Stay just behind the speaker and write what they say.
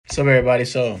So everybody,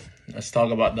 let's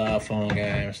talk about the iPhone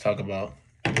game. Let's talk about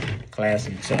class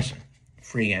and session,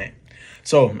 free game.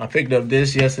 So I picked up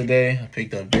this yesterday. I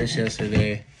picked up this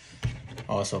yesterday.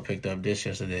 Also picked up this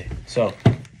yesterday. So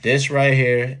this right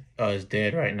here is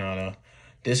dead right now though.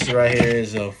 This right here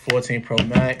is a 14 Pro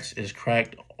Max. It's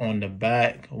cracked on the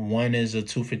back. One is a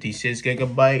 256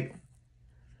 gigabyte.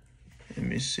 Let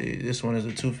me see. This one is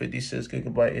a 256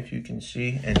 gigabyte, if you can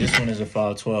see, and this one is a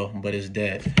 512, but it's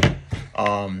dead.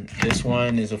 This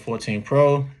one is a 14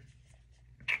 Pro.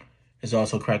 It's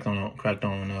also cracked on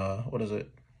what is it?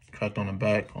 Cracked on the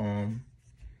back.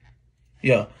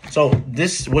 Yeah. So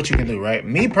this is what you can do, right?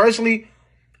 Me personally,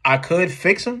 I could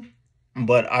fix them,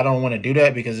 but I don't want to do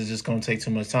that because it's just gonna take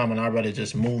too much time, and I'd rather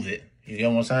just move it. You get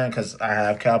what I'm saying? Because I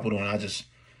have capital,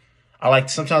 and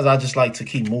sometimes I just like to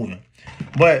keep moving.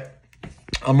 But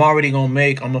I'm already I'm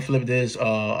gonna flip this. Did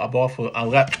I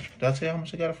say how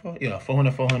much I got it for? Yeah,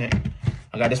 400.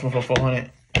 I got this one for 400,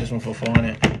 this one for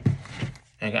 400,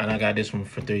 and I got this one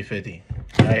for 350.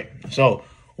 Right. So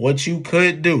what you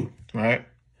could do, right?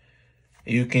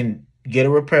 You can get a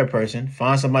repair person,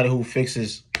 find somebody who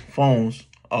fixes phones,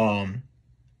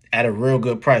 at a real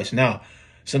good price. Now,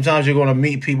 sometimes you're gonna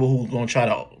meet people who gonna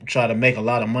try to make a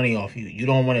lot of money off you. You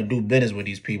don't want to do business with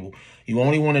these people. You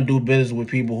only want to do business with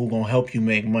people who gonna help you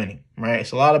make money, right?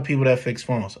 It's a lot of people that fix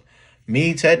phones.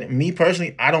 Me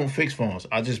personally, I don't fix phones.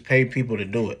 I just pay people to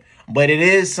do it. But it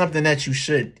is something that you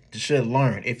should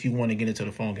learn if you want to get into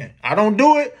the phone game. I don't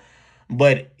do it,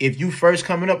 but if you first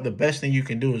coming up, the best thing you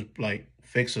can do is like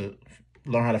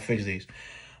learn how to fix these.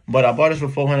 But I bought this for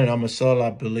 400. I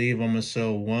believe I'm gonna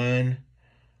sell one.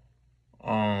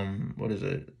 What is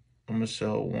it? I'm gonna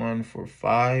sell one for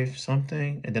 5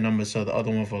 something, and then I'm gonna sell the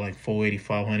other one for like 480,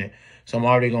 500. So I'm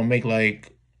already gonna make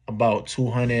like about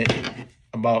 200,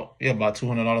 about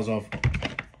 $200 off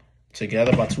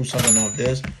together, about 2 something off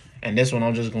this. And this one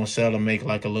I'm just gonna sell to make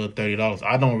like a little $30.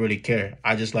 I don't really care.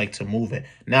 I just like to move it.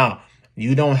 Now,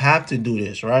 you don't have to do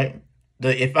this, right?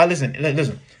 If I listen,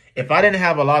 if I didn't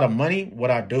have a lot of money, what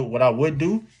I would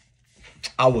do,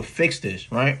 I would fix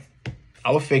this, right?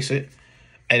 I would fix it,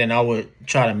 and then I would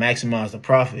try to maximize the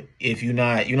profit. If you're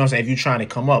not, you know what I'm saying, if you're trying to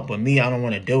come up. But me, I don't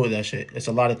want to deal with that shit. It's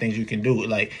a lot of things you can do.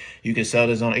 Like, you can sell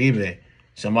this on eBay.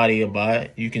 Somebody will buy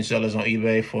it. You can sell this on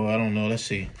eBay for, I don't know, let's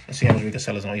see how much we can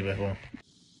sell this on eBay for.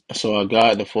 So I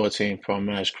got the 14 Pro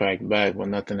Max cracked back, but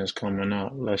nothing is coming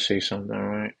out. Let's see something,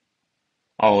 right?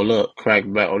 Oh, look,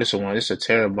 cracked back. Oh, this is one. This is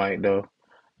a terabyte, though.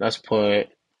 Let's put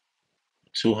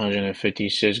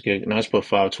 256 gig. No, let's put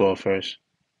 512 first.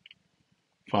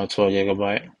 512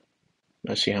 gigabyte.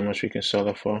 Let's see how much we can sell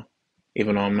it for.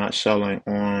 Even though I'm not selling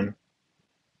on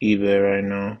eBay right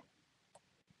now.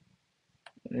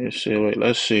 Let's see. Wait.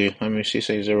 Let's see. Let me see.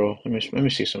 Say zero. Let me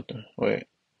see something. Wait.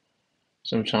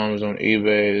 Sometimes on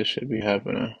eBay this should be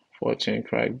happening. 14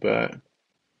 crackback.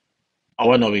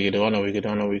 Oh, I know we could do. I know we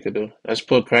could do. Let's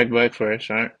put crackback first,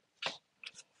 right?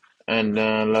 And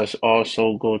then let's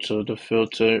also go to the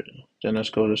filter. Then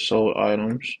let's go to sold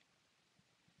items.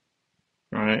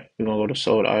 All right. We're gonna go to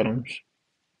sold items.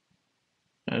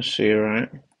 Let's see, right?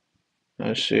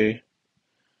 Let's see.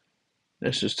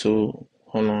 This is too.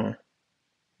 Hold on.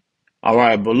 All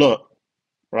right, but look,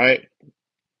 right?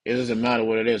 It doesn't matter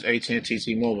what it is. AT&T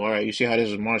T-Mobile. All right, you see how this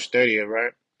is March 30th,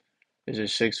 right? This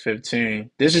is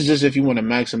 6/15. This is just if you want to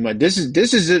maximize. This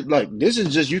is it. Like, this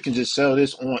is just, you can just sell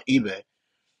this on eBay,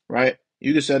 right?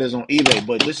 You can sell this on eBay.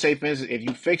 But let's say, for instance, if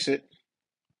you fix it,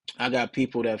 I got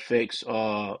people that fix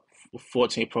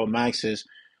 14 Pro Maxes,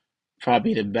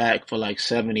 probably the back for like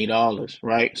 $70,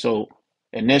 right? So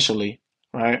initially,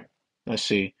 right? Let's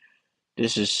see.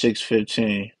 This is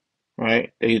 6/15,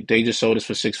 right? They just sold this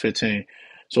for 6/15.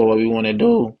 So what we want to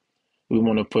do, we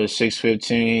want to put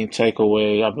 6/15 take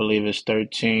away, I believe it's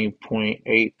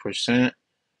 13.8%.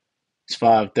 It's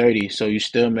 530. So you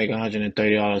still make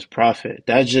 $130 profit.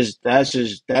 That's just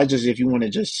if you want to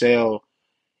just sell,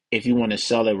 if you want to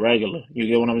sell it regular. You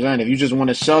get what I'm saying? If you just want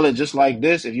to sell it just like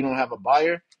this, if you don't have a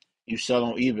buyer, you sell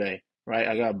on eBay, right?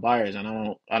 I got buyers,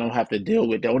 and I don't have to deal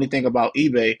with. The only thing about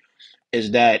eBay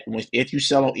is that if you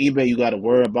sell on eBay, you got to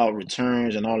worry about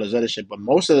returns and all this other shit. But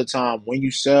most of the time, when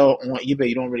you sell on eBay,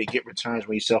 you don't really get returns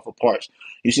when you sell for parts.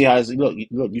 You see how look.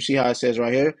 You see how it says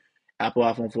right here, Apple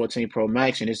iPhone 14 Pro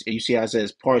Max, and you see how it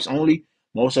says parts only.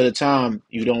 Most of the time,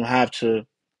 you don't have to.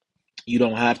 You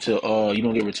don't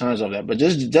get returns of that. But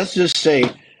let's just say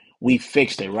we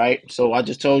fixed it, right? So I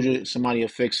just told you somebody will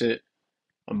fix it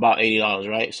about $80,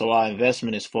 right? So our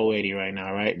investment is 480 right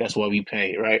now, right? That's what we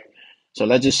paid, right? So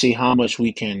let's just see how much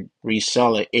we can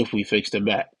resell it if we fix it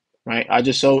back, right? I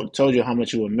just told you how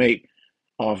much you would make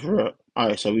off. All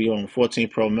right, so we on 14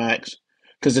 Pro Max.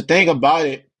 Because the thing about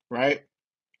it, right?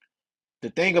 The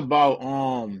thing about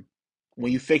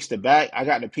when you fix the back, I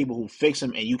got the people who fix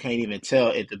them and you can't even tell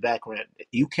if the back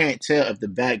you can't tell if the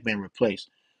back been replaced.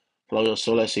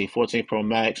 So let's see, 14 Pro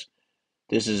Max.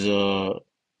 This is a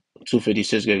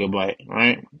 256 gigabyte,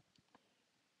 right?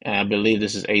 And I believe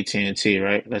this is AT&T,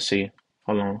 right? Let's see.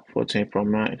 Hold on, 14 Pro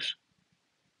Max.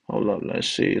 Hold up, let's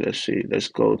see, Let's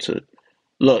go to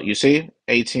look. You see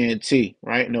AT&T,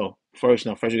 right? No, no. First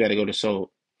you got to go to sold.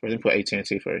 First, you put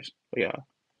AT&T first. But yeah,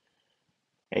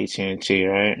 AT&T,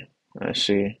 right? Let's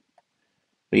see.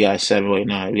 We got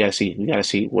 789. We gotta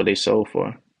see what they sold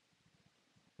for.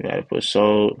 We gotta put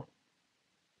sold.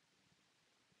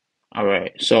 All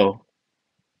right. So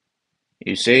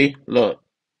you see, look,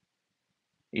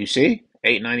 you see,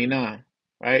 899,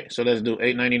 right? So let's do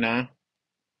 899.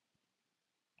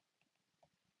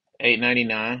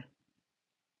 899.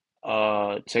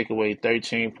 Take away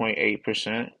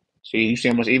 13.8%. See, you see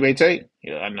how much eBay take?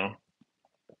 Yeah, I know.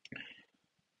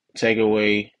 Take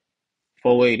away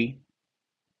 480.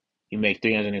 You make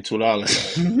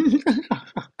 $302.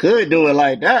 Could do it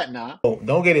like that now. Oh,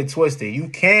 don't get it twisted. You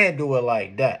can do it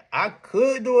like that. I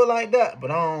could do it like that, but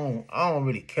I don't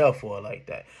really care for it like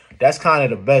that. That's kind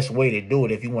of the best way to do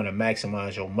it if you want to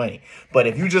maximize your money. But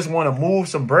if you just want to move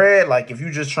some bread, like if you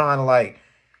just trying to like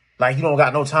you don't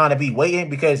got no time to be waiting,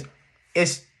 because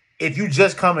it's if you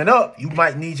just coming up, you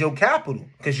might need your capital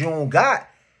because you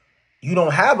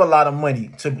don't have a lot of money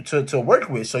to work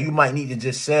with. So you might need to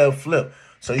just sell, flip.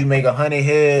 So you make 100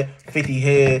 head, 50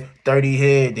 head, 30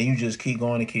 head, then you just keep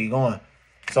going and keep going.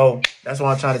 So that's what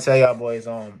I'm trying to tell y'all boys.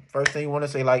 First thing you want to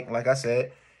say, like I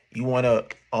said, you want to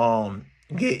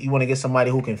get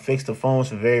somebody who can fix the phones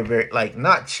for very, very, like,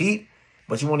 not cheap,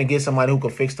 but you want to get somebody who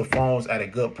can fix the phones at a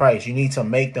good price. You need to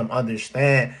make them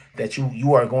understand that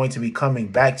you are going to be coming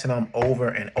back to them over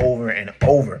and over and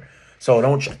over. So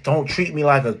don't treat me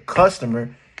like a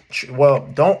customer. Well,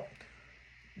 don't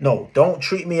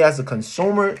treat me as a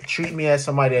consumer. Treat me as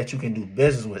somebody that you can do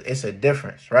business with. It's a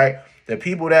difference, right? The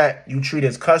people that you treat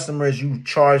as customers, you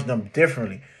charge them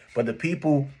differently. But the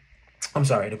people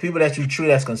that you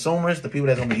treat as consumers, the people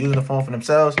that's gonna be using the phone for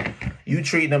themselves, you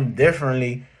treat them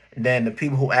differently than the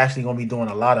people who actually gonna be doing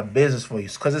a lot of business for you.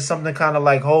 Because it's something kind of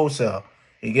like wholesale.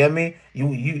 You get me?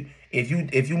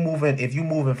 If you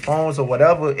moving phones or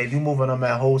whatever, if you moving them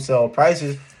at wholesale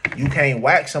prices, you can't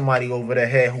whack somebody over the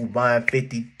head who buying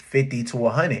 50 to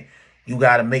 100. You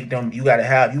gotta make them. You gotta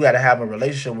have a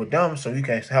relationship with them so you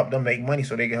can help them make money,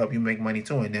 so they can help you make money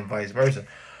too, and then vice versa.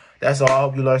 That's all. I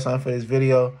hope you learned something for this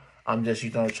video. I'm just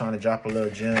trying to drop a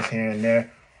little gems here and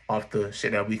there off the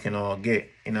shit that we can all get.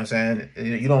 You know what I'm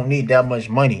saying? You don't need that much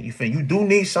money. You do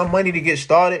need some money to get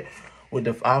started with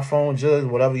the iPhone jugs,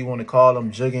 whatever you want to call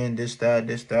them, jugging, this,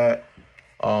 that.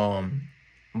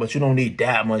 But you don't need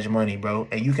that much money, bro.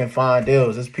 And you can find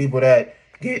deals. There's people that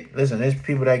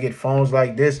get phones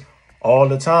like this all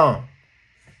the time.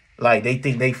 Like they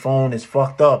think they phone is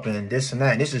fucked up and this and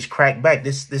that. This is cracked back.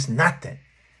 This nothing.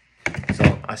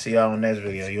 So I see y'all on next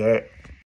video. You heard?